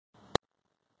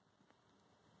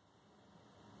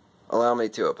Allow me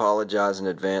to apologize in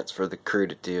advance for the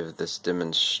crudity of this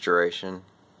demonstration.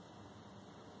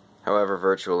 However,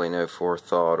 virtually no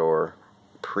forethought or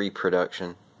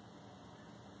pre-production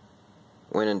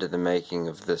went into the making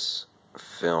of this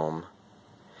film.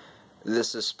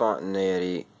 This is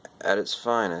spontaneity at its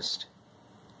finest.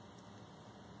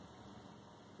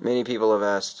 Many people have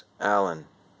asked, Alan,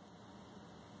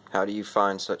 how do you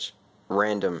find such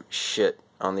random shit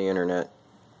on the internet?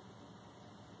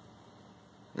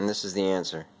 And this is the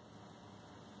answer.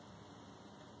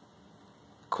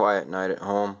 Quiet night at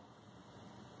home,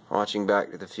 watching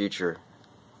Back to the Future,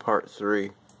 Part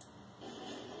 3.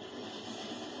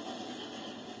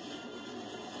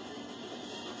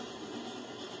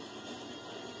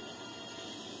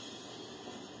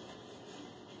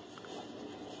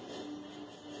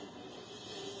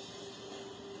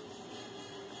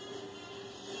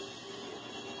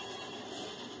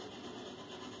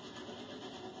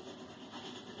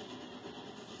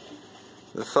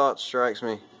 The thought strikes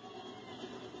me,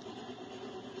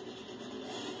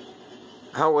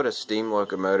 how would a steam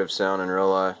locomotive sound in real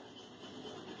life?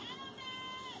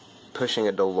 Pushing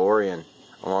a DeLorean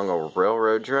along a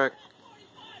railroad track?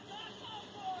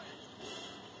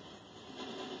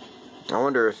 I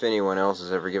wonder if anyone else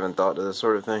has ever given thought to this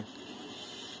sort of thing.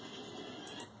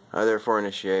 I therefore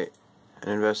initiate an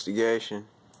investigation.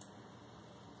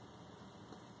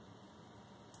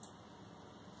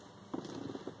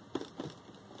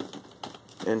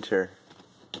 Enter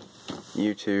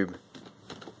YouTube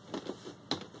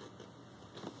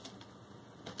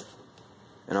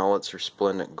in all its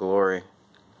resplendent glory.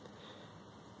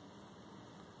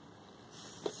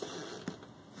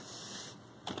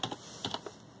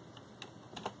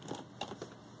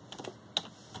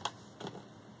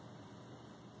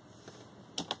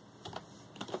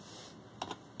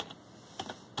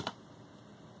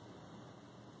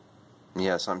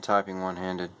 Yes, I'm typing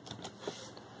one-handed.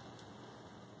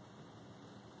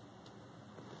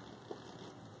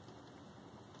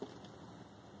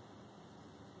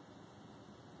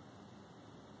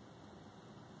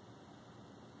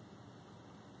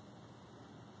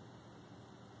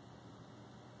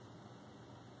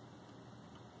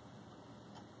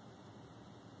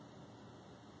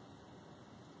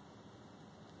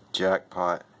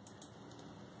 Jackpot.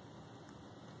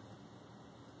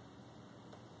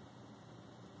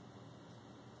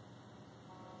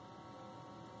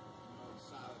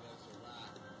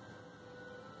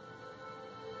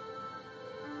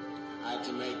 I had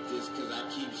to make this because I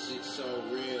keep shit so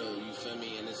real, you feel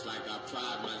me? And it's like I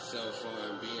pride myself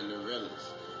on being the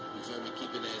realest. You feel me?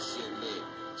 Keeping that shit lit.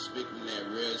 Spitting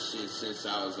that real shit since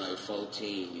I was like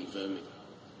 14, you feel me?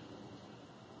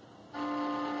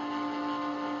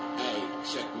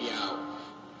 Check me out.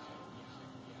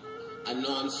 I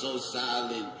know I'm so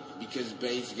solid because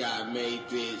Bass God made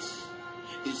this.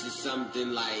 This is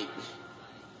something like,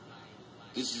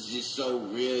 this is just so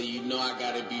real. You know I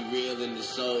gotta be real in the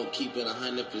soul, keep it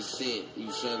 100%.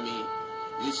 You feel me?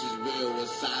 This is real what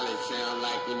solid sound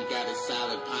like when you got a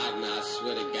solid partner. I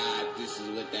swear to God, this is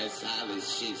what that solid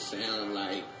shit sound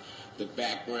like. The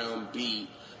background beat.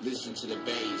 Listen to the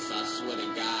bass, I swear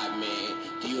to God, man.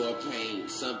 Dior Paint,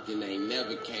 something ain't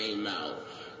never came out.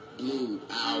 Blue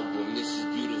album, this is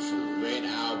beautiful. Red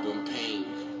album, Paint.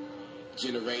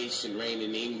 Generation, Rain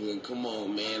in England, come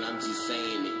on, man, I'm just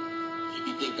saying it.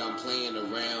 You think I'm playing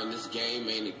around, this game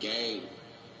ain't a game.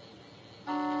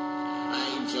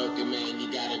 I ain't joking, man,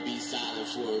 you gotta be silent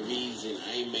for a reason.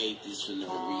 I ain't made this for no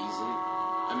reason.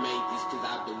 I made this cause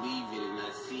I believe it and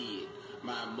I see it.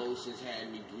 My emotions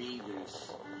had me breathing,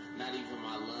 not even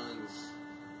my lungs.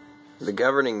 The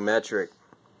governing metric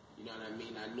You know what I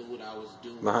mean? I knew what I was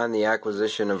doing. behind the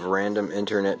acquisition of random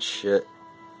internet shit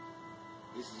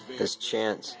is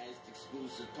chance.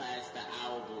 Exclusive past the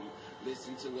album.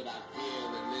 Listen to what I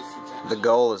feel and listen to The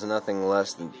goal is nothing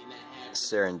less than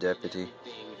serendipity.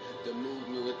 The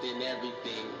movement within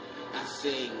everything. I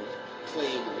sing,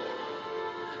 cling,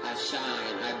 I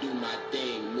shine, I do my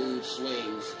thing. Mood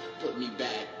swings, put me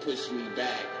back, push me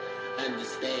back.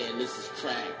 Understand this is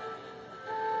crack.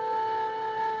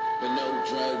 But no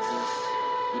drugs is,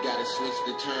 we gotta switch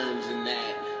the terms in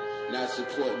that. Not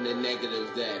supporting the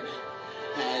negative that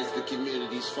has the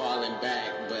communities falling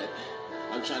back. But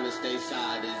I'm trying to stay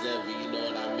solid as ever, you know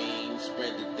what I mean?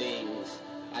 Spread the things.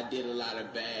 I did a lot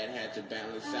of bad, had to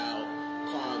balance out.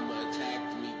 Karma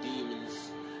attacked me,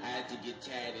 demons. I had to get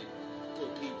tatted,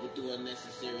 put people through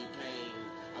unnecessary pain.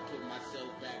 I put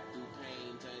myself back through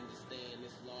pain to understand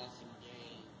this loss and